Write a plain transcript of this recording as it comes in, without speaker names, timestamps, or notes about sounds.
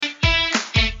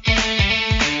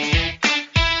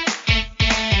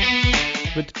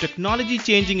With technology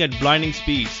changing at blinding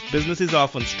speeds, businesses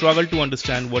often struggle to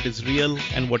understand what is real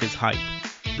and what is hype.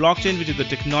 Blockchain, which is the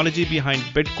technology behind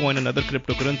Bitcoin and other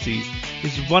cryptocurrencies,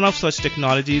 is one of such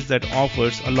technologies that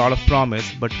offers a lot of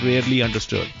promise but rarely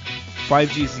understood.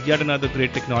 5G is yet another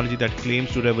great technology that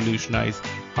claims to revolutionize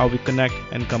how we connect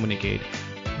and communicate.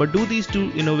 But do these two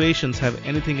innovations have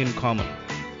anything in common?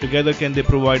 Together, can they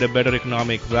provide a better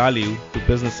economic value to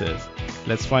businesses?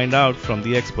 Let's find out from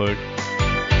the expert.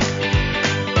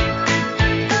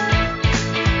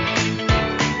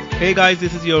 Hey guys,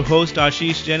 this is your host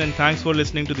Ashish Jain, and thanks for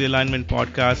listening to the Alignment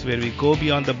Podcast, where we go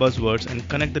beyond the buzzwords and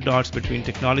connect the dots between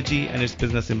technology and its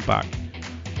business impact.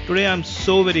 Today I'm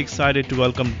so very excited to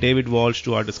welcome David Walsh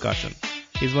to our discussion.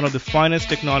 He's one of the finest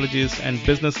technologists and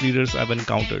business leaders I've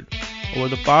encountered. Over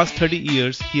the past 30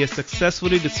 years, he has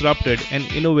successfully disrupted and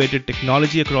innovated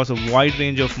technology across a wide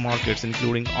range of markets,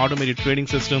 including automated trading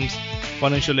systems,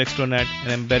 financial extranet,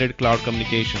 and embedded cloud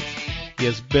communications. He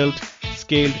has built,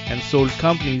 scaled, and sold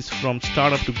companies from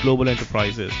startup to global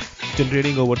enterprises,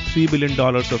 generating over $3 billion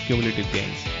of cumulative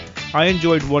gains. I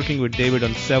enjoyed working with David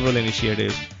on several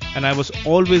initiatives, and I was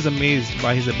always amazed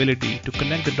by his ability to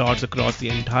connect the dots across the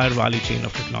entire value chain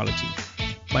of technology.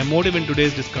 My motive in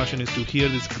today's discussion is to hear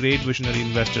this great visionary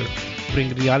investor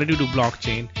bring reality to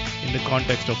blockchain in the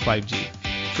context of 5G.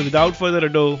 So without further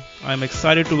ado, I am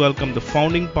excited to welcome the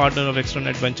founding partner of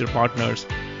Extranet Venture Partners,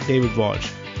 David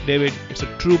Walsh. David, it's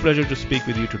a true pleasure to speak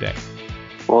with you today.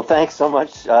 Well, thanks so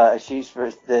much, Ashish,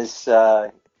 for this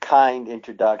kind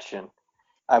introduction.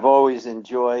 I've always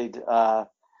enjoyed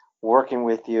working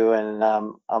with you, and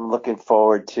I'm looking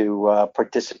forward to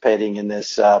participating in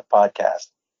this podcast.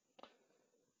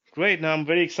 Great. Now I'm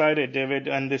very excited, David,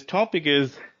 and this topic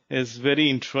is very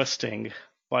interesting,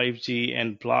 5G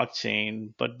and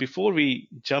blockchain. But before we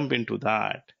jump into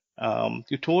that,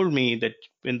 you told me that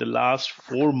in the last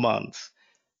 4 months,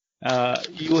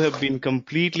 you have been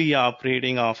completely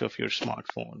operating off of your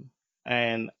smartphone,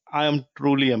 and I am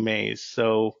truly amazed.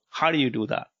 So how do you do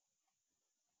that?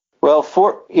 Well,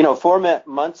 4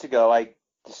 months ago, I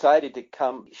decided to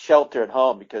come shelter at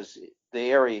home because the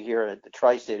area here at the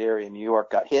tri-state area in New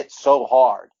York got hit so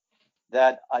hard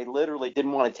that I literally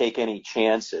didn't want to take any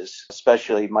chances,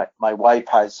 especially my wife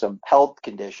has some health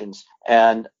conditions.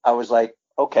 And I was like,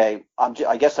 okay,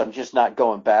 I guess I'm just not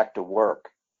going back to work.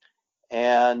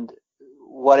 And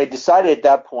what I decided at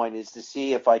that point is to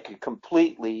see if I could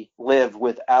completely live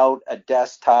without a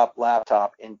desktop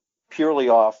laptop and purely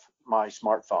off my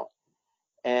smartphone.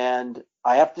 And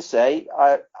I have to say,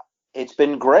 it's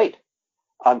been great.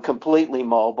 I'm completely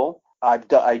mobile. I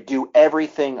do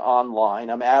everything online.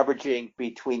 I'm averaging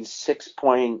between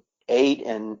 6.8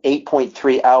 and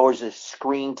 8.3 hours of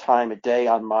screen time a day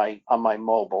on my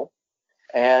mobile,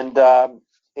 and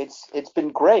it's been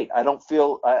great. I don't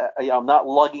feel I'm not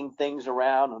lugging things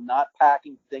around. I'm not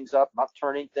packing things up. I'm not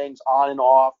turning things on and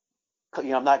off.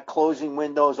 I'm not closing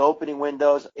windows, opening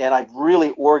windows, and I've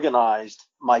really organized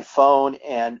my phone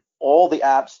and all the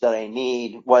apps that I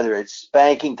need, whether it's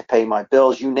banking to pay my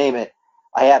bills, you name it,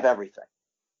 I have everything.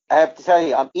 I have to tell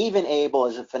you, I'm even able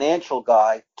as a financial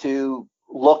guy to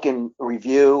look and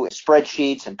review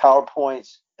spreadsheets and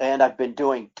PowerPoints, and I've been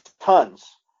doing tons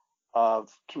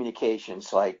of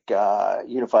communications like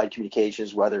unified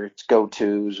communications, whether it's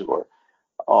GoTos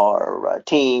or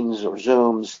Teams or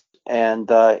Zooms, and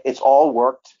it's all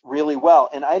worked really well.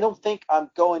 And I don't think I'm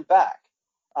going back.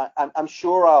 I'm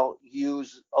sure I'll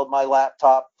use my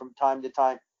laptop from time to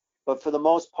time, but for the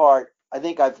most part, I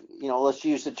think let's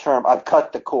use the term, I've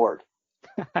cut the cord.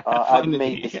 I've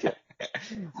made the shift.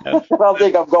 I don't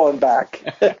think I'm going back.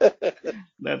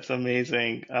 That's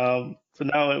amazing. So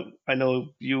now I know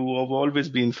you have always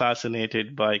been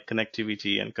fascinated by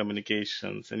connectivity and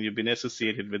communications, and you've been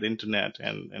associated with internet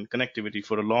and connectivity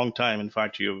for a long time. In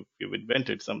fact, you've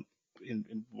invented some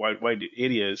in wide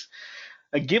areas.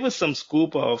 Give us some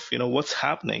scoop of what's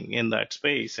happening in that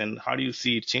space and how do you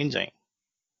see it changing?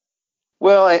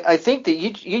 Well, I think that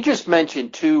you just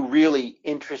mentioned two really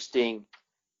interesting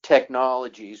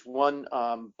technologies, one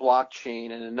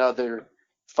blockchain and another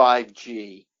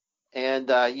 5G. And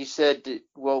you said,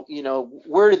 well,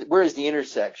 where is the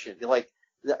intersection? Like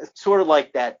sort of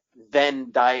like that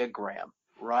Venn diagram,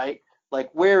 right? Like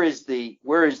where is the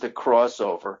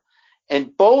crossover?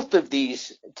 And both of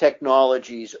these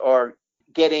technologies are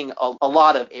getting a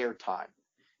lot of airtime.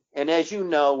 And as you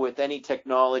know, with any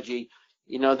technology,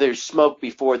 there's smoke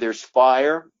before there's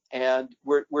fire, and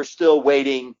we're still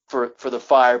waiting for the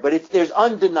fire. But there's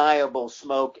undeniable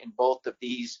smoke in both of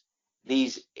these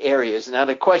areas. Now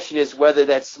the question is whether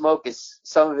that smoke is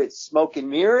some of it's smoke and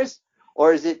mirrors,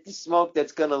 or is it the smoke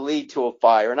that's going to lead to a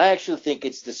fire? And I actually think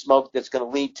it's the smoke that's going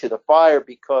to lead to the fire,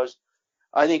 because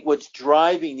I think what's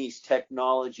driving these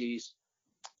technologies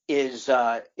is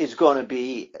going to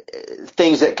be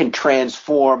things that can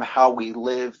transform how we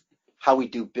live, how we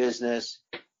do business,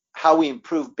 how we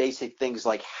improve basic things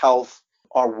like health,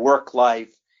 our work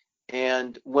life.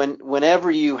 And whenever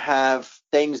you have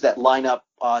things that line up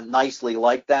nicely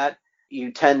like that,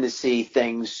 you tend to see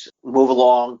things move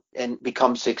along and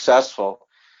become successful.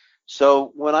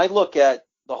 So when I look at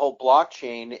the whole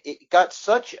blockchain, it got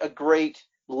such a great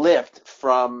lift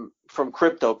from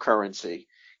cryptocurrency,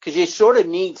 because you sort of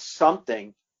need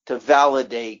something to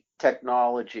validate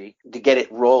technology to get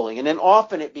it rolling. And then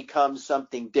often it becomes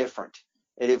something different.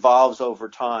 It evolves over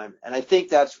time. And I think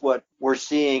that's what we're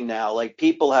seeing now. Like,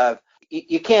 people have,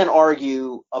 you can't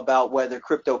argue about whether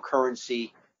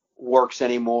cryptocurrency works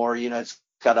anymore. You know,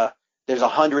 there's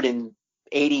 $180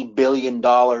 billion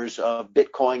of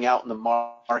Bitcoin out in the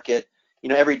market. You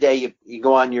know, every day you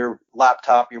go on your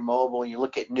laptop, your mobile, and you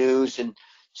look at news, and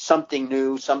something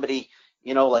new, somebody,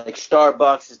 you know, like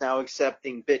Starbucks is now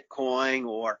accepting Bitcoin,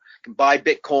 or you can buy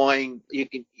Bitcoin. You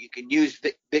can use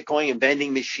Bitcoin in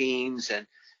vending machines. And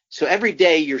so every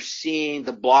day you're seeing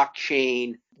the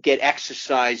blockchain get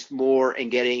exercised more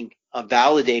and getting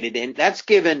validated. And that's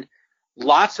given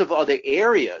lots of other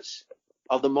areas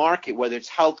of the market, whether it's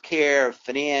healthcare,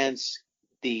 finance,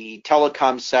 the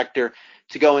telecom sector,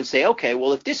 to go and say, okay,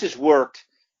 well, if this has worked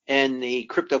in the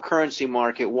cryptocurrency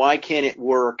market, why can't it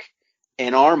work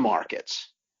in our markets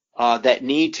that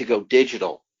need to go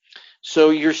digital? So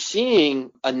you're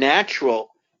seeing a natural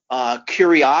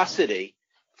curiosity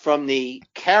from the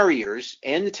carriers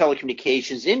and the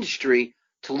telecommunications industry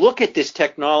to look at this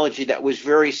technology that was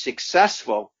very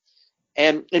successful.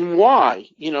 And why?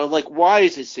 You know, like, why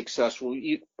is it successful?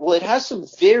 Well, it has some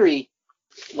very,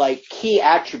 like, key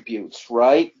attributes,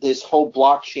 right? This whole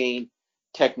blockchain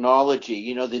technology,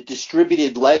 you know, the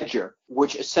distributed ledger,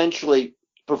 which essentially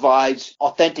provides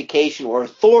authentication or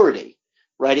authority,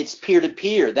 right? It's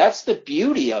peer-to-peer. That's the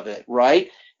beauty of it, right?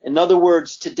 In other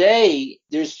words, today,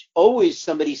 there's always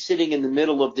somebody sitting in the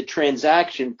middle of the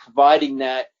transaction providing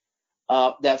that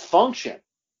function,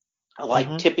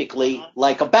 like typically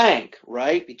like a bank,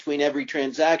 right? Between every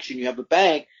transaction, you have a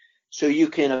bank, so you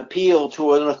can appeal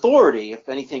to an authority if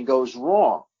anything goes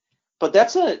wrong. But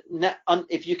that's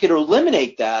if you could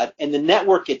eliminate that, and the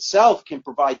network itself can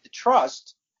provide the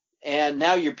trust, and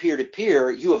now you're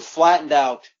peer-to-peer, you have flattened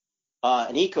out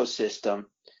an ecosystem.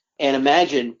 And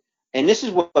imagine, and this is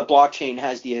what blockchain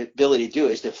has the ability to do,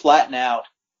 is to flatten out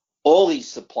all these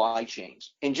supply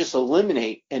chains and just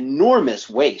eliminate enormous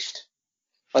waste.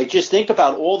 Like, just think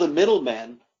about all the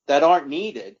middlemen that aren't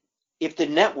needed if the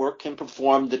network can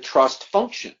perform the trust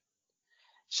function.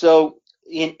 So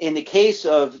in the case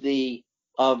of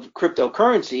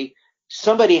cryptocurrency,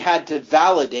 somebody had to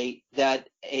validate that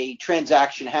a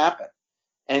transaction happened.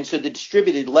 And so the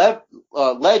distributed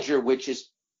ledger, which is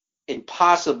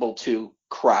impossible to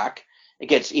crack, it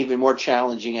gets even more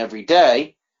challenging every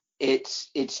day. It's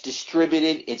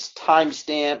distributed, it's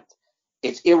time-stamped,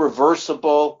 it's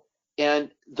irreversible,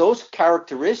 and those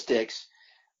characteristics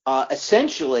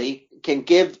essentially can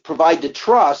provide the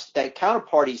trust that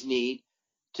counterparties need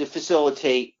to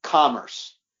facilitate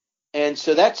commerce. And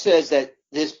so that says that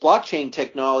this blockchain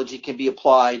technology can be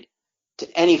applied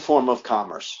to any form of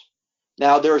commerce.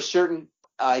 Now, there are certain,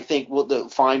 I think we'll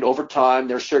find over time,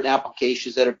 there are certain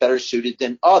applications that are better suited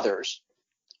than others.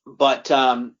 But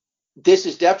this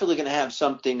is definitely going to have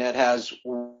something that has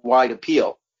wide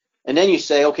appeal. And then you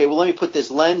say, okay, well, let me put this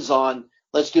lens on.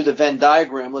 Let's do the Venn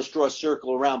diagram. Let's draw a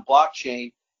circle around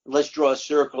blockchain. Let's draw a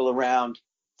circle around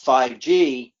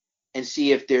 5G and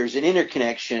see if there's an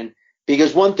interconnection.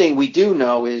 Because one thing we do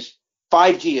know is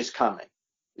 5G is coming.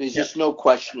 There's just no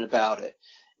question about it.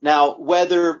 Now,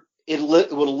 whether it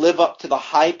will live up to the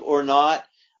hype or not,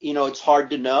 you know, it's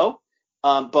hard to know.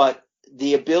 But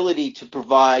the ability to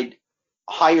provide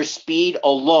higher speed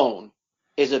alone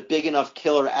is a big enough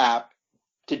killer app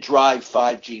to drive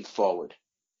 5G forward.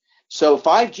 So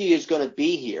 5G is going to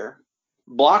be here.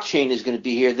 Blockchain is going to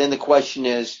be here. Then the question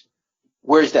is,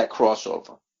 where's that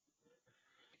crossover?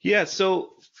 Yeah,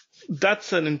 so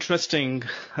that's an interesting,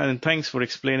 and thanks for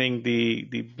explaining the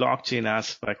blockchain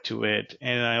aspect to it.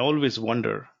 And I always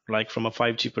wonder, like, from a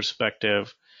 5G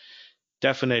perspective,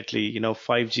 definitely, you know,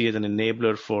 5G is an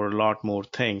enabler for a lot more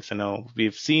things. You know,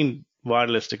 we've seen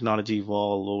wireless technology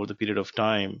evolve over the period of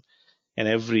time, and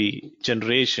every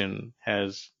generation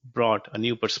has brought a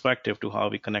new perspective to how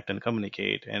we connect and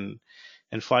communicate. And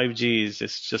 5G is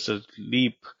just a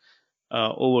leap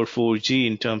over 4G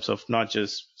in terms of not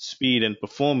just speed and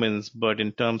performance, but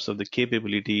in terms of the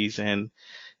capabilities and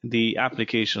the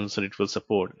applications that it will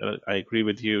support. I agree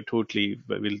with you totally,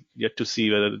 but we'll yet to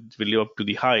see whether it will live up to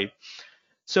the hype.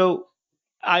 So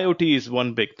IoT is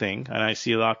one big thing, and I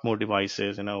see a lot more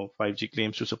devices. 5G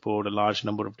claims to support a large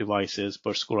number of devices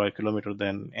per square kilometer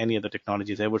than any other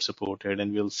technology has ever supported,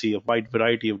 and we'll see a wide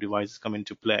variety of devices come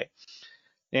into play.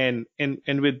 And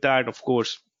with that, of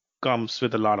course, comes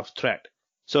with a lot of threat.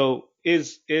 So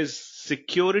is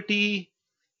security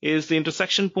is the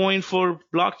intersection point for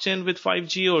blockchain with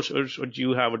 5G, or do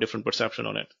you have a different perception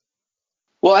on it?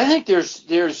 Well, I think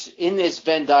there's in this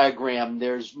Venn diagram,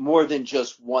 there's more than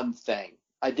just one thing.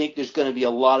 I think there's going to be a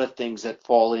lot of things that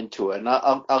fall into it, and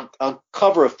I'll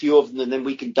cover a few of them, and then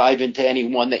we can dive into any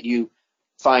one that you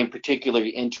find particularly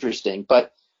interesting.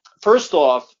 But first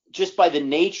off, just by the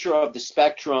nature of the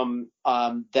spectrum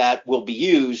that will be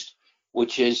used,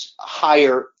 which is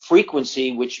higher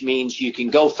frequency, which means you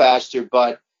can go faster,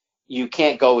 but you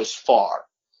can't go as far.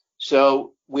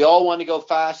 So we all want to go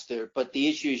faster, but the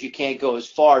issue is you can't go as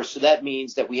far. So that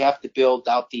means that we have to build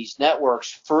out these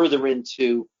networks further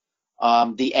into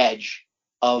the edge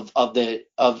of the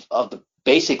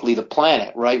basically the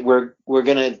planet, right? We're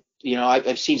gonna,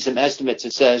 I've seen some estimates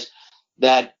that says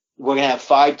that we're gonna have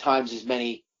 5 times as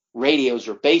many radios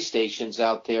or base stations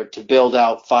out there to build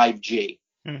out 5G.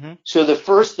 Mm-hmm. So the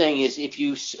first thing is, if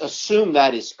you assume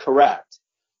that is correct,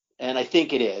 and I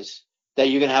think it is, that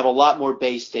you're going to have a lot more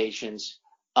base stations.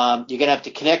 You're going to have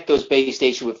to connect those base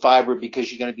stations with fiber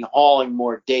because you're going to be hauling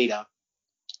more data,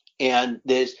 and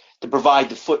there's to provide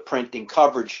the footprint and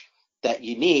coverage that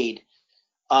you need.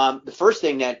 The first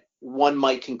thing that one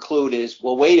might conclude is,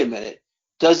 well, wait a minute,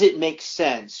 does it make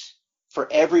sense for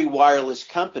every wireless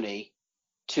company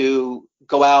to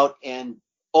go out and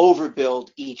overbuild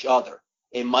each other?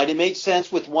 It might have made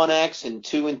sense with 1X and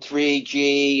 2 and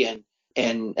 3G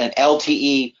and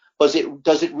LTE, but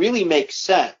does it really make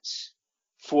sense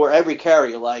for every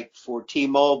carrier, like for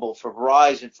T-Mobile, for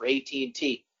Verizon, for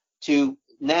AT&T, to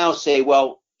now say,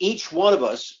 well, each one of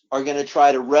us are going to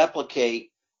try to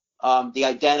replicate the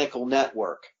identical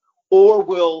network? Or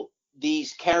will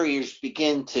these carriers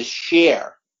begin to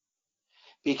share?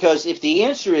 Because if the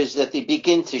answer is that they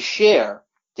begin to share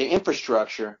their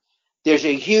infrastructure, there's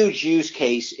a huge use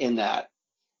case in that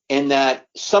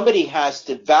somebody has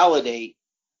to validate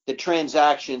the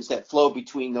transactions that flow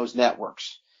between those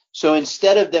networks. So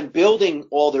instead of them building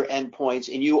all their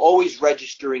endpoints and you always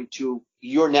registering to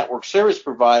your network service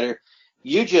provider,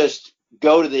 you just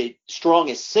go to the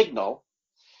strongest signal.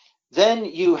 Then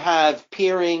you have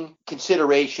peering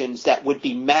considerations that would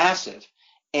be massive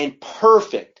and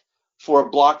perfect for a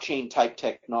blockchain type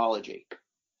technology.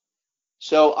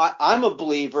 So I'm a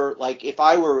believer, like if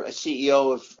I were a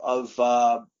CEO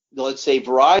of let's say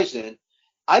Verizon,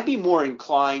 I'd be more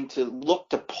inclined to look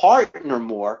to partner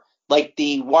more, like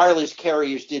the wireless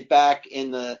carriers did back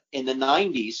in the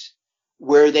 90s,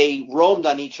 where they roamed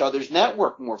on each other's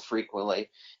network more frequently.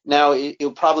 Now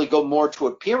it'll probably go more to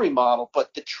a peering model,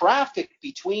 but the traffic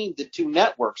between the two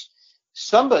networks,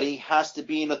 somebody has to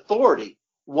be an authority.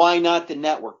 Why not the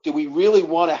network? Do we really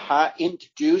want to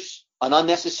introduce an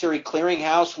unnecessary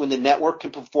clearinghouse when the network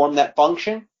can perform that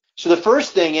function? So the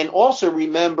first thing, and also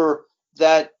remember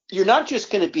that you're not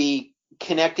just going to be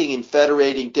connecting and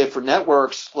federating different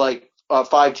networks like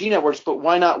 5G networks, but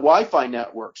why not Wi-Fi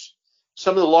networks?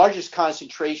 Some of the largest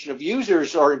concentration of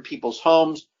users are in people's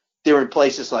homes. They're in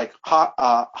places like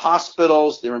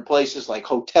hospitals. They're in places like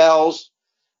hotels.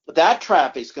 But that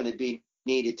traffic is going to be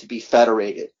needed to be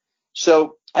federated.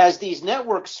 So as these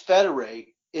networks federate,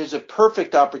 is a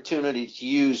perfect opportunity to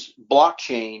use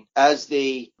blockchain as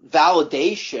the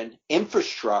validation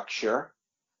infrastructure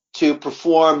to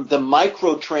perform the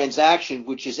micro transaction,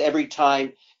 which is every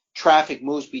time traffic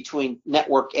moves between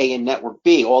network A and network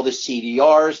B. All the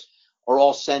CDRs are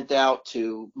all sent out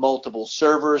to multiple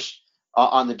servers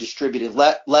on the distributed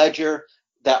ledger.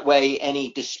 That way,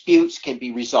 any disputes can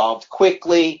be resolved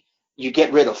quickly. You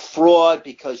get rid of fraud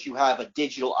because you have a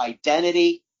digital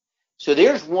identity. So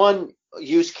there's one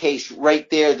use case right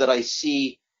there that I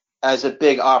see as a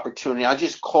big opportunity. I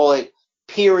just call it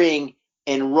peering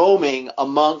and roaming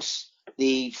amongst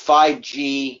the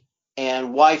 5G and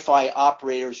Wi-Fi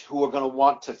operators who are going to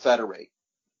want to federate.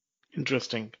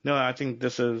 Interesting. No, I think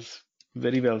this is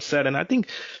very well said. And I think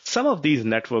some of these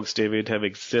networks, David, have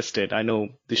existed. I know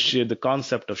the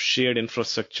concept of shared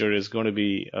infrastructure is going to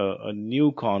be a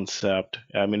new concept.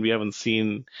 I mean, we haven't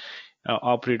seen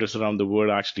operators around the world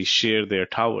actually share their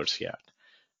towers yet.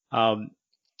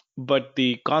 but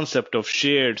the concept of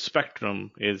shared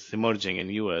spectrum is emerging in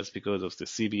US because of the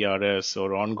CBRS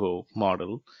or OnGo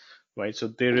model, right? So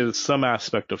there is some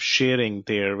aspect of sharing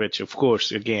there, which of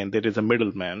course, again, there is a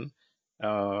middleman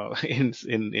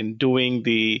in doing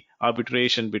the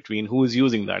arbitration between who is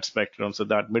using that spectrum. So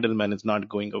that middleman is not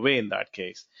going away in that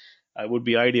case. It would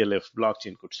be ideal if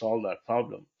blockchain could solve that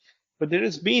problem. But there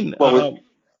has been, Well,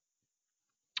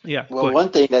 yeah, go Well, ahead. one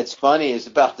thing that's funny is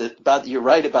about you're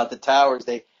right about the towers.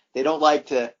 They don't like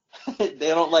to they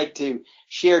don't like to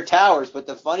share towers, but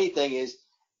the funny thing is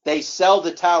they sell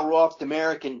the tower off to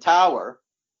American Tower,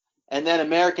 and then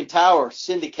American Tower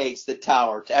syndicates the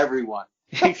tower to everyone.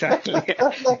 Exactly.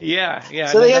 Yeah, yeah.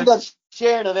 So No, they end that's up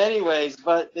sharing them anyways,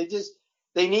 but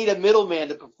they need a middleman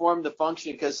to perform the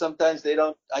function because sometimes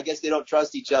I guess they don't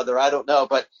trust each other. I don't know,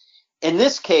 but in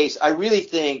this case, I really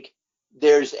think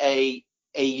there's a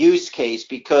use case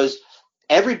because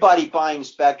everybody buying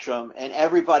spectrum and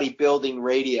everybody building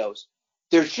radios,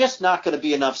 there's just not going to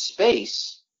be enough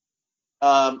space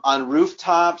on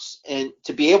rooftops and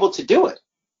to be able to do it.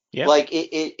 yeah. Like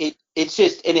it's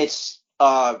just and it's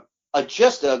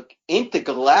just a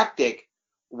intergalactic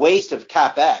waste of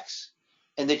capex.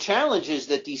 And the challenges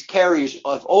that these carriers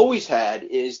have always had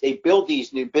is they build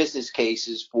these new business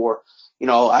cases for,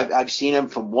 I've seen them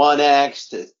from 1X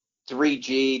to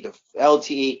 3G to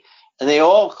LTE, and they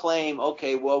all claim,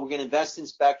 okay, well, we're going to invest in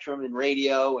spectrum and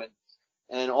radio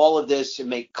and all of this and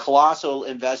make colossal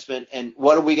investment. And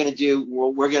what are we going to do?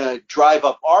 We're going to drive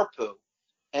up ARPU.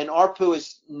 And ARPU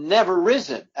has never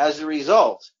risen as a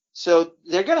result. So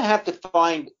they're going to have to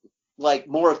find like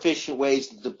more efficient ways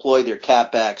to deploy their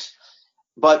capex.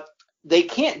 But they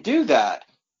can't do that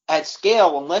at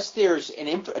scale unless there's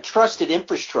a trusted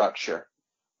infrastructure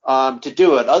to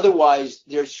do it. Otherwise,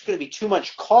 there's going to be too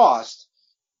much cost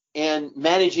in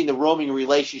managing the roaming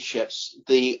relationships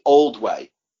the old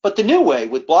way. But the new way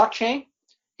with blockchain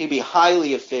can be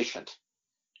highly efficient.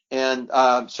 And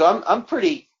so I'm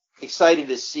pretty excited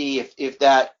to see if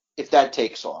that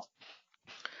takes off.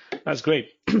 That's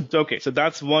great. Okay, so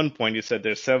that's one point. You said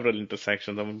there's several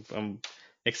intersections. I'm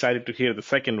excited to hear the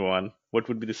second one. What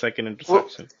would be the second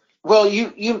intersection? Well,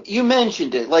 you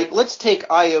mentioned it. Like, let's take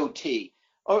IoT.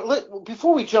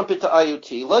 Before we jump into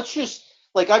IoT, let's just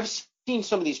I've seen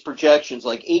some of these projections,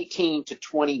 like 18 to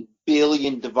 20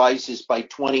 billion devices by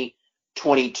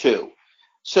 2022.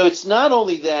 So it's not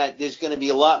only that there's going to be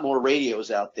a lot more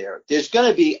radios out there. There's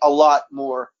going to be a lot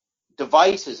more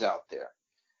devices out there.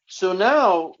 So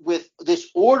now with this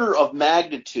order of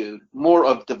magnitude, more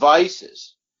of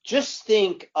devices, just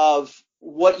think of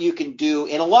what you can do.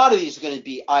 And a lot of these are going to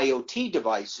be IoT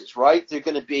devices, right? They're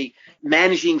going to be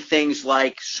managing things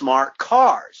like smart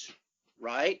cars,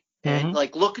 right? And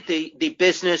look at the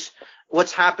business,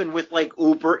 what's happened with like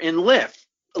Uber and Lyft.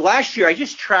 Last year, I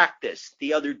just tracked this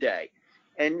the other day.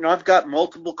 And I've got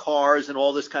multiple cars and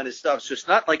all this kind of stuff. So it's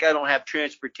not like I don't have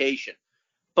transportation.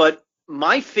 But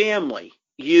my family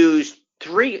used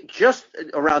just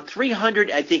around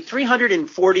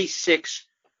 346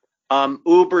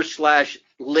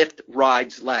 Uber/Lyft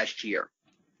rides last year.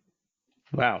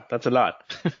 Wow, that's a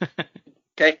lot.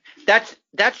 Okay, that's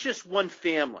just one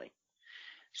family.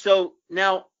 So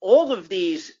now all of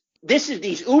these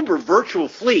Uber virtual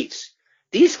fleets.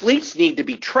 These fleets need to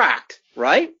be tracked,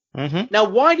 right? Now,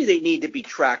 why do they need to be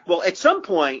tracked? Well, at some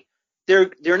point,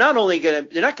 they're not going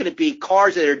to be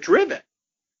cars that are driven.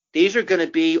 These are going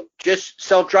to be just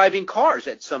self-driving cars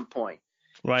at some point.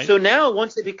 Right. So now,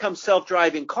 once they become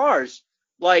self-driving cars,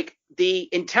 like the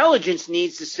intelligence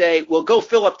needs to say, well, go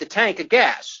fill up the tank of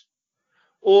gas,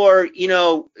 or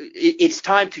it's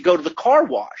time to go to the car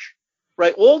wash,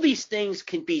 right? All these things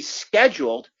can be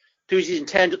scheduled through these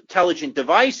intelligent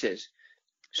devices.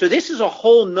 So this is a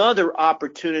whole nother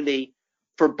opportunity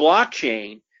for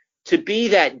blockchain to be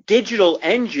that digital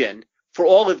engine for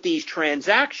all of these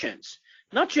transactions,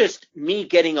 not just me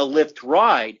getting a Lyft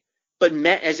ride, but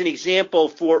as an example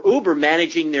for Uber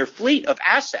managing their fleet of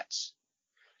assets.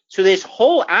 So this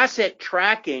whole asset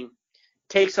tracking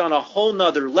takes on a whole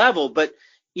nother level, but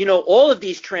all of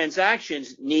these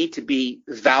transactions need to be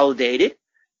validated.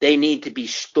 They need to be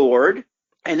stored.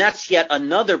 And that's yet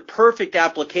another perfect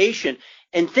application.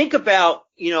 And think about,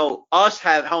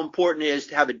 how important it is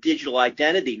to have a digital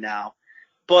identity now.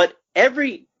 But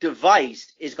every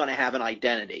device is going to have an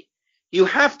identity. You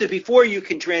have to, before you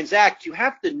can transact, you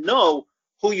have to know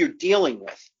who you're dealing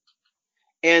with.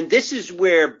 And this is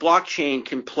where blockchain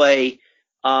can play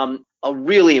a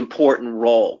really important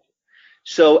role.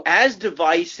 So as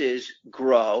devices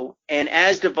grow and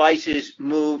as devices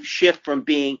shift from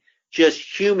being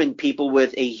just human people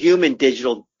with a human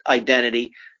digital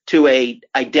identity to a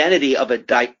identity of a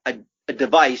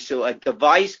device, so a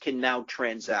device can now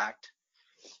transact,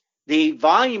 the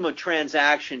volume of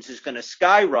transactions is going to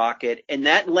skyrocket, and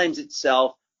that lends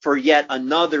itself for yet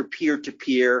another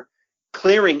peer-to-peer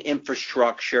clearing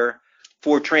infrastructure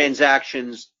for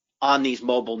transactions on these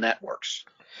mobile networks.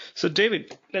 So,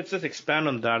 David, let's just expand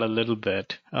on that a little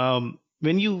bit.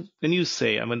 When you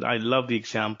say, I mean, I love the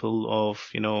example of,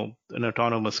 an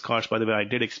autonomous car. By the way, I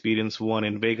did experience one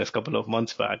in Vegas a couple of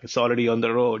months back. It's already on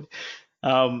the road,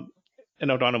 an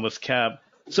autonomous cab.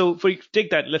 So let's take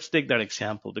that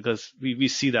example, because we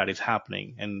see that is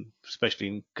happening, and especially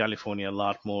in California, a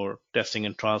lot more testing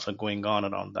and trials are going on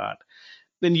around that.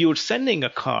 When you're sending a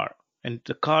car and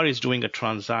the car is doing a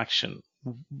transaction,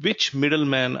 which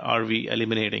middleman are we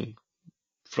eliminating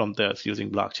from this using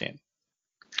blockchain?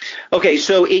 Okay,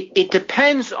 so it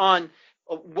depends on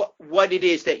what it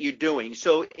is that you're doing.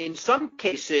 So in some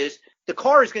cases, the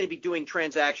car is going to be doing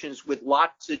transactions with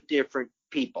lots of different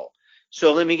people.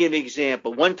 So let me give you an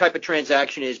example. One type of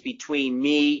transaction is between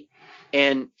me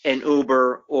and an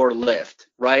Uber or Lyft,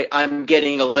 right? I'm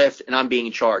getting a Lyft and I'm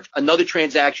being charged. Another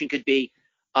transaction could be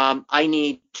I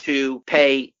need to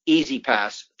pay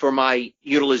EasyPass for my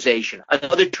utilization.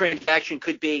 Another transaction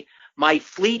could be my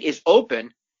fleet is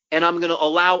open and I'm going to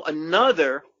allow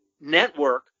another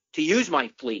network to use my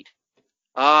fleet.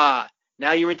 Now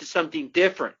you're into something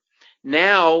different.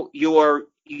 Now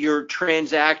you're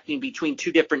transacting between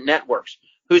two different networks.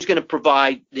 Who's going to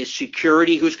provide the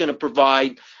security? Who's going to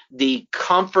provide the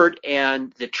comfort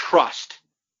and the trust,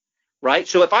 right?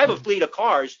 So if I have a fleet of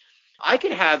cars, I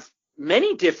could have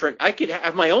I could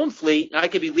have my own fleet, and I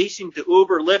could be leasing to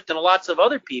Uber, Lyft, and lots of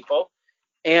other people,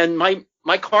 and my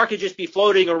car could just be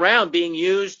floating around being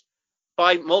used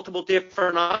by multiple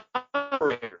different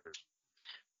operators.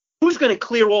 Who's going to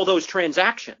clear all those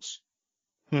transactions?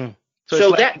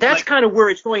 So that's kind of where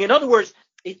it's going. In other words,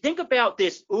 think about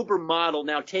this Uber model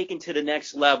now taken to the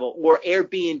next level, or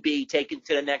Airbnb taken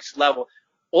to the next level.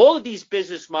 All of these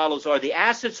business models the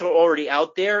assets are already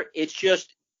out there. It's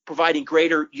just providing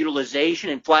greater utilization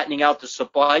and flattening out the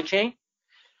supply chain.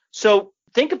 So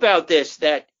think about this,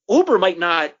 that Uber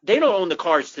they don't own the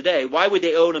cars today. Why would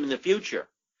they own them in the future?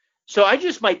 So I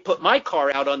just might put my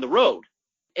car out on the road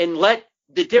and let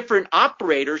the different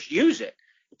operators use it.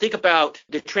 Think about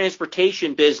the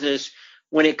transportation business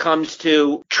when it comes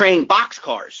to train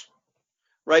boxcars,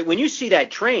 right? When you see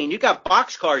that train, you got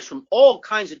boxcars from all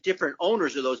kinds of different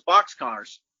owners of those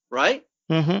boxcars, right?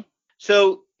 Mm-hmm.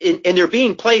 So, and they're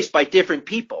being placed by different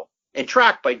people and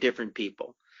tracked by different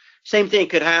people. Same thing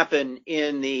could happen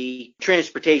in the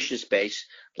transportation space.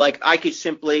 Like I could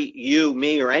simply, you,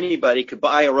 me, or anybody could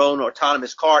buy our own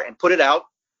autonomous car and put it out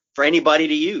for anybody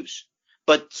to use.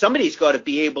 But somebody's got to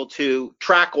be able to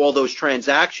track all those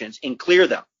transactions and clear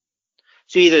them.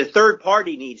 So either a third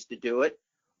party needs to do it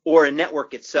or a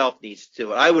network itself needs to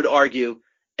do it. I would argue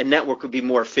a network would be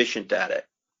more efficient at it.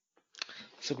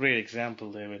 It's a great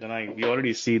example, David, and we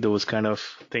already see those kind of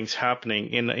things happening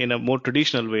in a more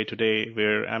traditional way today,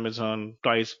 where Amazon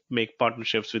make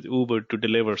partnerships with Uber to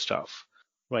deliver stuff,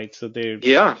 right? So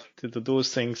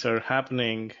those things are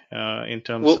happening in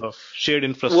terms of shared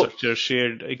infrastructure,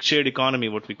 shared economy,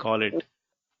 what we call it.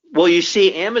 Well, you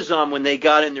see, Amazon, when they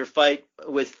got in their fight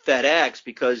with FedEx,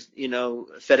 because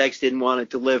FedEx didn't want to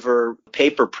deliver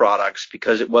paper products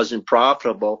because it wasn't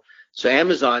profitable. So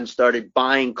Amazon started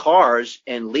buying cars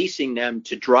and leasing them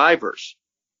to drivers.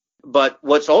 But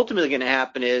what's ultimately going to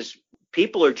happen is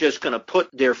people are just going to put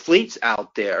their fleets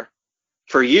out there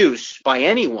for use by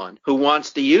anyone who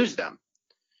wants to use them.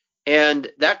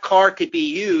 And that car could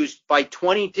be used by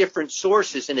 20 different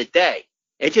sources in a day.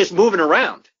 It's just moving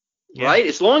around, right?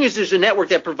 As long as there's a network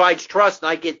that provides trust and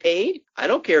I get paid, I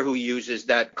don't care who uses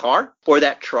that car or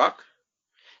that truck.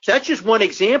 So that's just one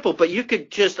example, but you could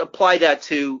just apply that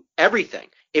to everything.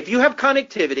 If you have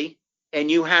connectivity and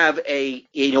you have a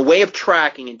way of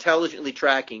intelligently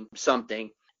tracking something,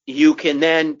 you can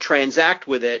then transact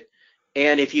with it.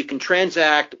 And if you can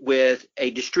transact with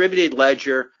a distributed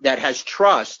ledger that has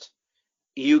trust,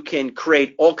 you can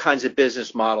create all kinds of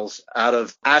business models out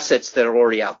of assets that are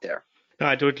already out there. No,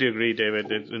 I totally agree, David.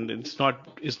 It's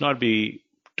not be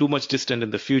too much distant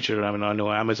in the future. I mean, I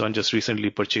know Amazon just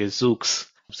recently purchased Zoox.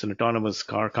 It's an autonomous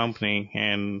car company,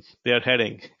 and they are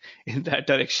heading in that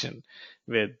direction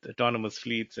with autonomous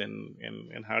fleets and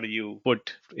how do you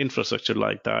put infrastructure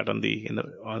like that in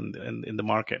the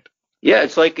market? Yeah,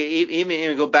 it's like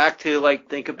even go back to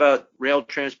think about rail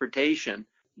transportation.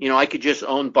 I could just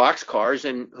own box cars,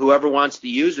 and whoever wants to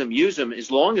use them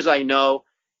as long as I know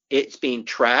it's being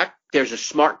tracked. There's a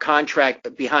smart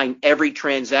contract behind every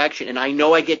transaction, and I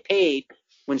know I get paid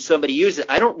when somebody uses it.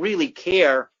 I don't really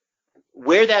care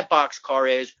where that boxcar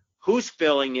is, who's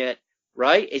filling it,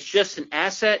 right? It's just an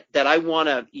asset that I want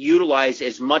to utilize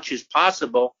as much as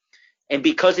possible. And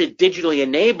because it's digitally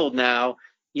enabled now,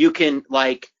 you can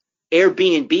like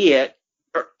Airbnb it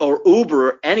or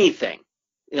Uber anything,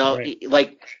 Right.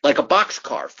 like a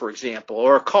boxcar, for example,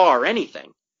 or a car,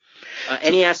 anything.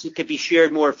 Any asset could be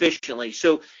shared more efficiently.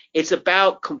 So it's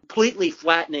about completely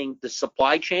flattening the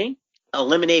supply chain,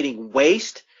 eliminating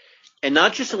waste, and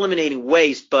not just eliminating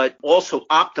waste, but also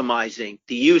optimizing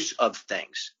the use of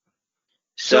things.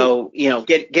 So,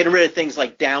 getting rid of things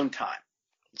like downtime.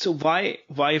 So why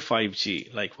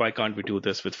 5G? Like, why can't we do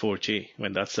this with 4G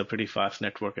when that's a pretty fast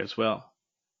network as well?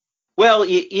 Well,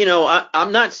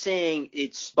 I'm not saying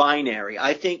it's binary.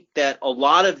 I think that a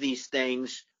lot of these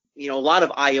things, a lot of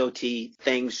IoT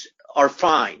things are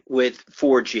fine with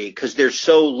 4G because they're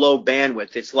so low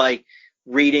bandwidth. It's like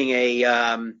reading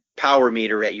a power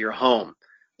meter at your home.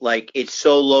 Like, it's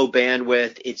so low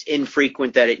bandwidth, it's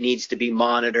infrequent that it needs to be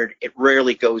monitored. It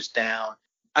rarely goes down.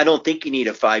 I don't think you need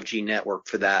a 5G network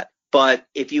for that. But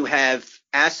if you have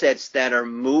assets that are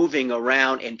moving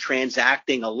around and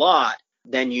transacting a lot,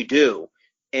 then you do.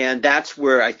 And that's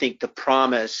where I think the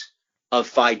promise of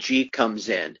 5G comes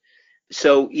in.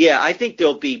 So, yeah, I think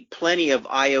there'll be plenty of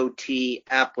IoT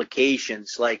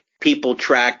applications like people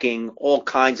tracking, all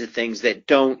kinds of things that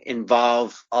don't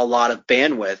involve a lot of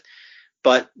bandwidth.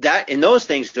 But those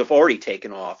things have already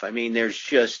taken off. I mean, there's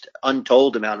just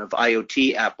untold amount of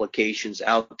IoT applications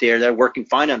out there that are working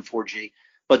fine on 4G.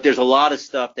 But there's a lot of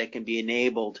stuff that can be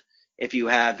enabled if you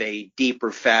have a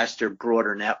deeper, faster,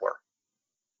 broader network.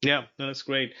 Yeah, no, that's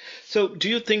great. So do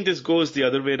you think this goes the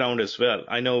other way around as well?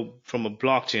 I know from a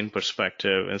blockchain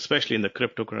perspective, and especially in the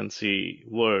cryptocurrency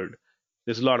world,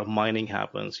 there's a lot of mining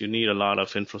happens. You need a lot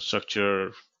of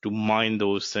infrastructure to mine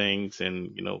those things,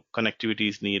 and connectivity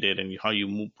is needed, and how you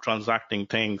move transacting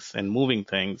things and moving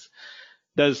things.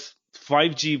 Does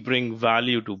 5G bring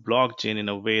value to blockchain in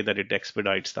a way that it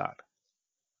expedites that?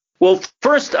 Well,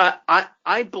 first,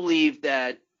 I believe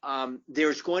that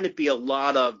there's going to be a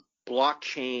lot of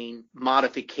blockchain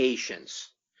modifications.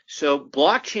 So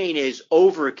blockchain is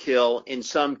overkill in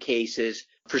some cases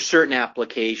for certain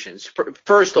applications.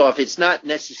 First off, it's not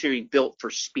necessarily built for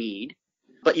speed,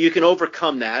 but you can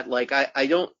overcome that. Like, I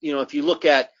don't, if you look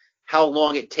at how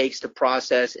long it takes to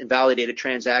process and validate a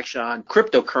transaction on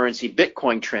cryptocurrency,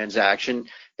 Bitcoin transaction,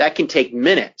 that can take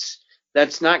minutes.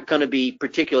 That's not going to be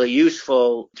particularly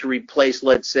useful to replace,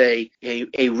 let's say,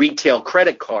 a retail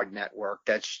credit card network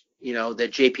that's,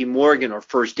 that JP Morgan or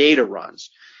First Data runs.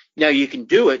 Now, you can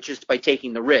do it just by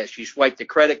taking the risk. You swipe the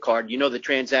credit card, the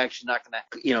transaction's not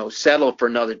going to, settle for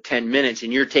another 10 minutes,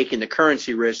 and you're taking the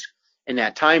currency risk in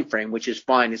that time frame, which is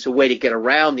fine. It's a way to get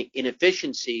around the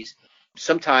inefficiencies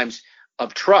sometimes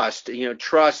of trust.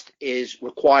 Trust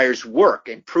requires work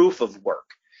and proof of work.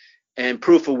 And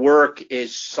proof of work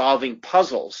is solving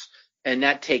puzzles, and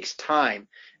that takes time.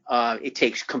 It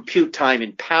takes compute time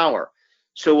and power.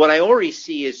 So what I already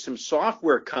see is some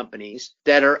software companies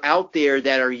that are out there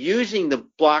that are using the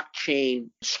blockchain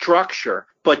structure,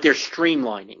 but they're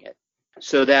streamlining it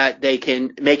so that they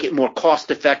can make it more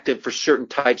cost effective for certain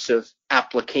types of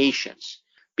applications.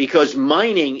 Because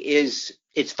mining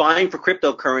it's fine for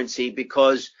cryptocurrency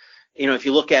because, if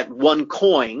you look at one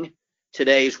coin,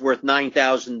 today is worth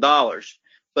 $9,000.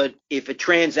 But if a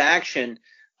transaction,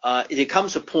 it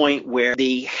comes a point where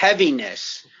the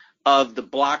heaviness of the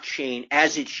blockchain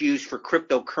as it's used for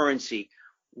cryptocurrency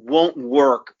won't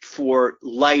work for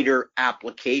lighter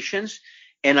applications.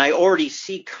 And I already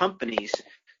see companies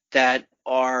that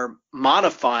are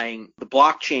modifying the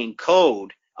blockchain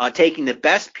code, taking the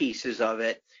best pieces of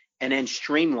it and then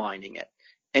streamlining it.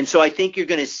 And so I think you're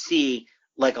going to see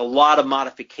like a lot of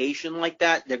modification like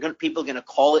that. People are going to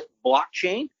call it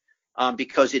blockchain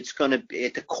because it's going to be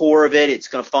at the core of it. It's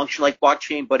going to function like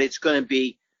blockchain, but it's going to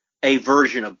be a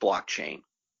version of blockchain.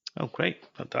 Oh, great.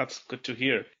 That's good to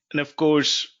hear. And of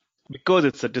course, because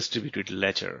it's a distributed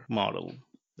ledger model,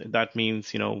 that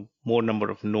means, more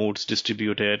number of nodes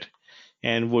distributed.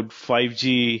 And would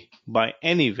 5G by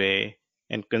any way,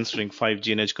 and considering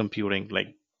 5G and edge computing,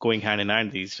 like going hand in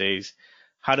hand these days,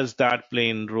 how does that play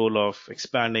in role of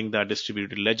expanding that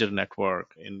distributed ledger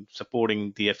network in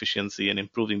supporting the efficiency and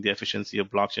improving the efficiency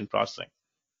of blockchain processing?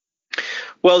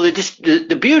 Well,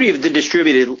 the beauty of the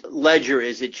distributed ledger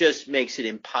is it just makes it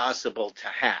impossible to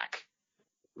hack.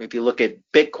 If you look at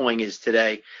Bitcoin is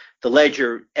today, the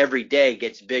ledger every day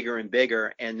gets bigger and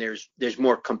bigger, and there's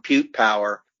more compute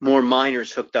power, more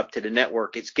miners hooked up to the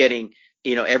network. It's getting,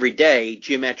 every day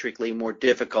geometrically more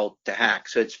difficult to hack.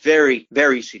 So it's very,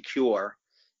 very secure.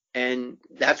 And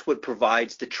that's what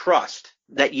provides the trust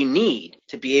that you need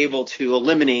to be able to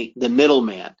eliminate the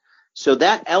middleman. So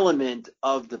that element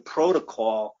of the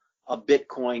protocol of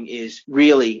Bitcoin is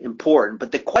really important.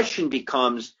 But the question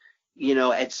becomes,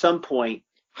 at some point,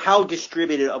 how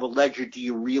distributed of a ledger do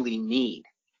you really need,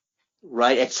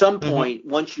 right? At some point,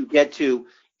 once you get to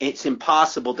it's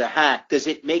impossible to hack, does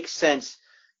it make sense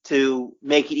to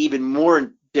make it even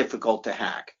more difficult to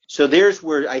hack? So there's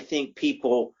where I think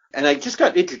people, and I just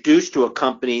got introduced to a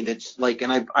company that's like,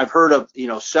 and I've heard of,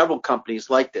 several companies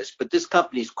like this, but this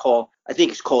company is called, I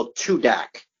think it's called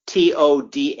Todak,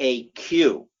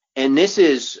 TODAQ. And this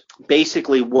is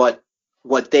basically what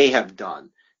they have done.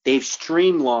 They've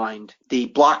streamlined the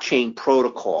blockchain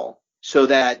protocol so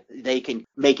that they can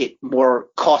make it more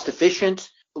cost efficient,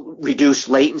 reduce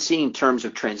latency in terms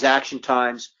of transaction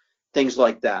times, things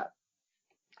like that.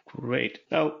 Great.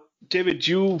 Now, David,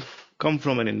 you come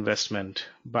from an investment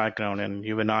background, and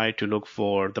you and I to look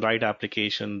for the right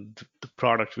application, the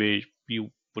product where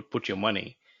you would put your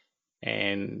money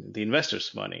and the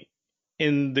investor's money.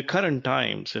 In the current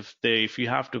times, if you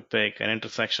have to pick an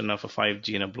intersection of a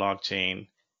 5G and a blockchain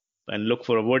and look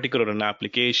for a vertical or an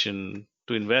application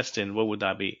to invest in, what would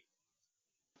that be?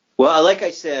 Well, like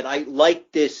I said, I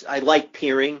like this. I like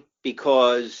peering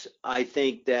because I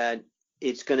think that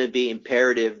it's going to be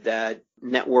imperative that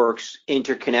networks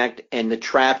interconnect and the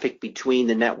traffic between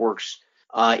the networks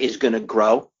is going to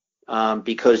grow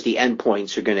because the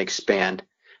endpoints are going to expand.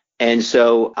 And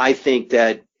so I think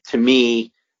that, to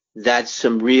me, that's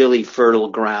some really fertile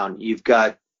ground. You're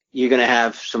going to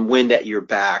have some wind at your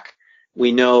back.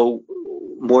 We know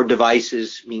more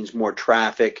devices means more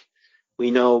traffic. We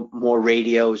know more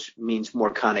radios means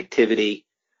more connectivity.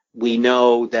 We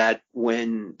know that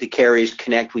when the carriers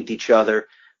connect with each other,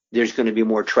 there's going to be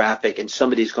more traffic, and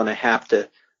somebody's going to have to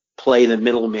play the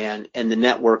middleman, and the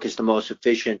network is the most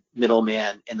efficient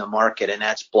middleman in the market, and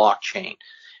that's blockchain.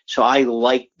 So I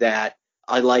like that.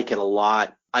 I like it a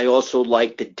lot. I also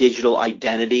like the digital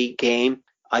identity game.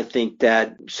 I think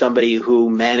that somebody who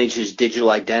manages digital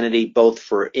identity, both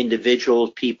for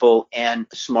individual people and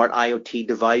smart IoT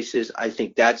devices, I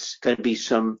think that's going to be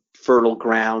some fertile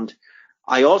ground.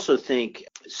 I also think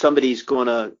somebody's going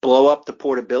to blow up the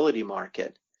portability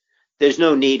market. There's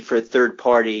no need for a third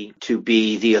party to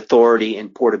be the authority in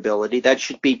portability. That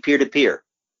should be peer-to-peer,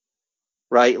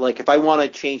 right? Like if I want to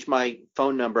change my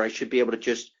phone number, I should be able to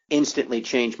just instantly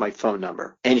change my phone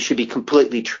number, and it should be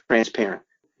completely transparent.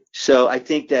 So I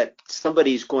think that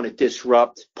somebody's going to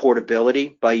disrupt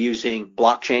portability by using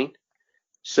blockchain.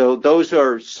 So those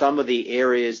are some of the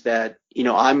areas that,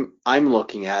 I'm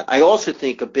looking at. I also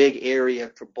think a big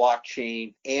area for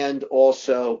blockchain and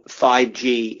also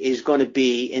 5G is going to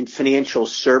be in financial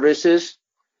services,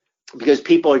 because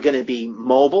people are going to be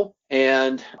mobile.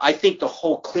 And I think the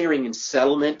whole clearing and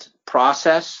settlement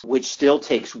process, which still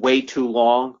takes way too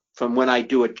long from when I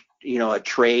do a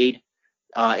trade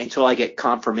until I get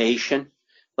confirmation.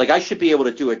 Like I should be able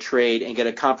to do a trade and get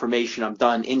a confirmation I'm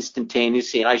done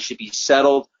instantaneously, and I should be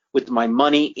settled with my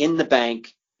money in the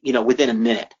bank, within a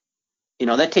minute.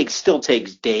 That still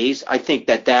takes days. I think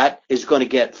that is going to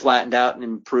get flattened out and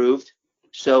improved.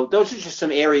 So those are just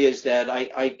some areas that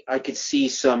I could see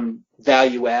some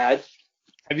value add.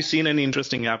 Have you seen any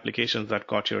interesting applications that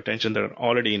caught your attention that are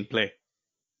already in play?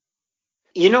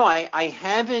 I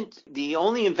haven't. The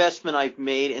only investment I've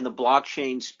made in the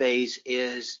blockchain space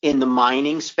is in the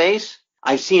mining space.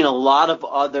 I've seen a lot of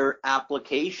other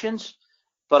applications,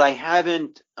 but I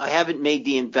haven't made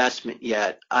the investment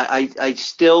yet. I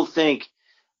still think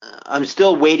I'm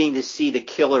still waiting to see the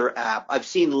killer app. I've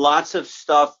seen lots of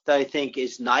stuff that I think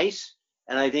is nice,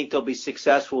 and I think they'll be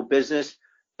successful business,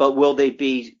 but will they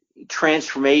be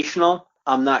transformational?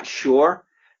 I'm not sure.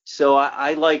 So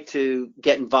I like to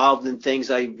get involved in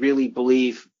things I really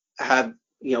believe have,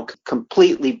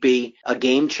 completely be a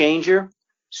game changer.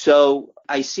 So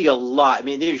I see a lot. I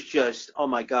mean, there's just, oh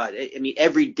my God. I mean,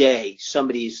 every day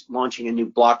somebody's launching a new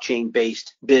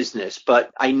blockchain-based business.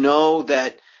 But I know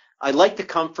that I like the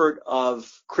comfort of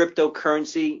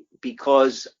cryptocurrency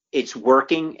because it's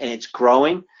working and it's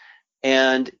growing.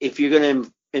 And if you're going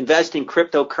to invest in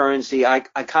cryptocurrency,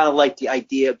 I kind of like the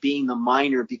idea of being the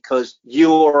miner, because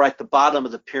you are at the bottom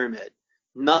of the pyramid.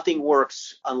 Nothing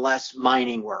works unless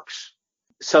mining works.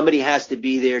 Somebody has to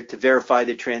be there to verify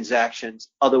the transactions.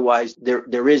 Otherwise,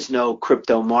 there is no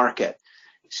crypto market.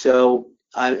 So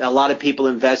a lot of people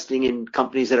investing in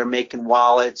companies that are making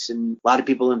wallets, and a lot of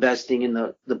people investing in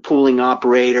the pooling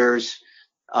operators.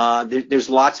 There's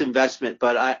lots of investment,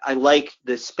 but I like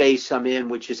the space I'm in,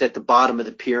 which is at the bottom of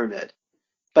the pyramid.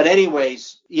 But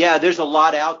anyways, yeah, there's a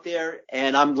lot out there,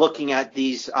 and I'm looking at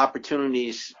these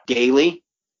opportunities daily.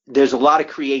 There's a lot of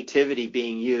creativity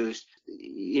being used.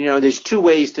 There's two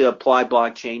ways to apply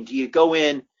blockchain. Do you go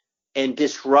in and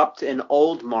disrupt an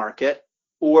old market,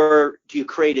 or do you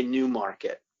create a new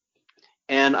market?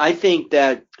 And I think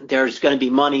that there's going to be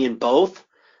money in both,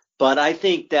 but I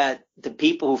think that the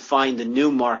people who find the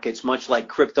new markets, much like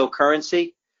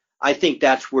cryptocurrency, I think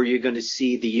that's where you're going to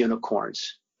see the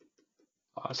unicorns.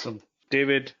 Awesome.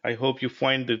 David, I hope you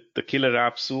find the killer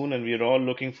app soon, and we're all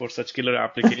looking for such killer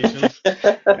applications.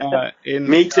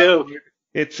 Me too.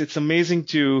 It's amazing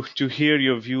to hear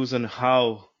your views on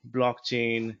how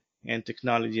blockchain and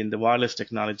technology and the wireless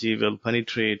technology will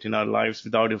penetrate in our lives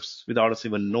without us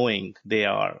even knowing they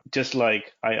are. Just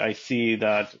like I see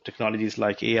that technologies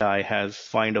like AI has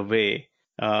find a way,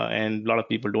 and a lot of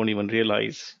people don't even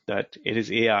realize that it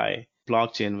is AI.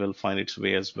 Blockchain will find its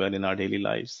way as well in our daily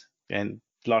lives, and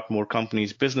a lot more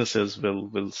companies, businesses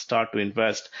will start to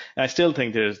invest. And I still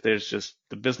think there's just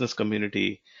the business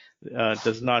community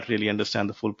does not really understand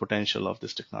the full potential of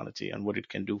this technology and what it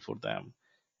can do for them.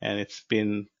 And it's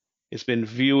been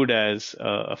viewed as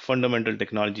a fundamental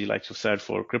technology, like you said,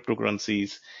 for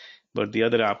cryptocurrencies, but the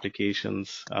other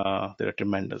applications, they're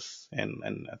tremendous.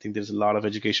 And I think there's a lot of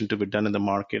education to be done in the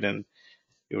market, and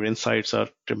your insights are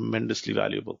tremendously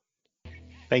valuable.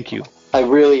 Thank you. I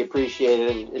really appreciate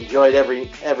it and enjoyed every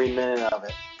minute of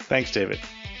it. Thanks, David.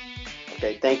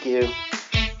 Okay, thank you.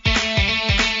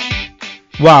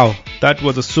 Wow, that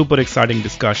was a super exciting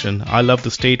discussion. I love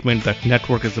the statement that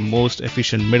network is the most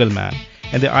efficient middleman,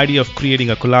 and the idea of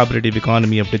creating a collaborative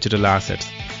economy of digital assets.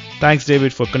 Thanks,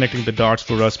 David, for connecting the dots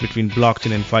for us between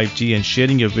blockchain and 5G and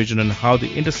sharing your vision on how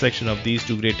the intersection of these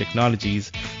two great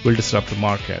technologies will disrupt the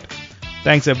market.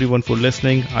 Thanks, everyone, for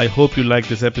listening. I hope you liked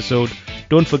this episode.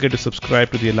 Don't forget to subscribe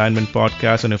to the Alignment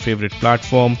Podcast on your favorite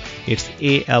platform. It's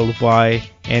ALYNMENT.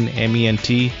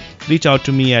 Reach out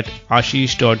to me at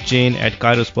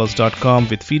ashish.jain@kairospulse.com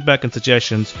with feedback and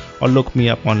suggestions, or look me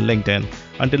up on LinkedIn.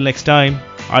 Until next time,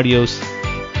 adios.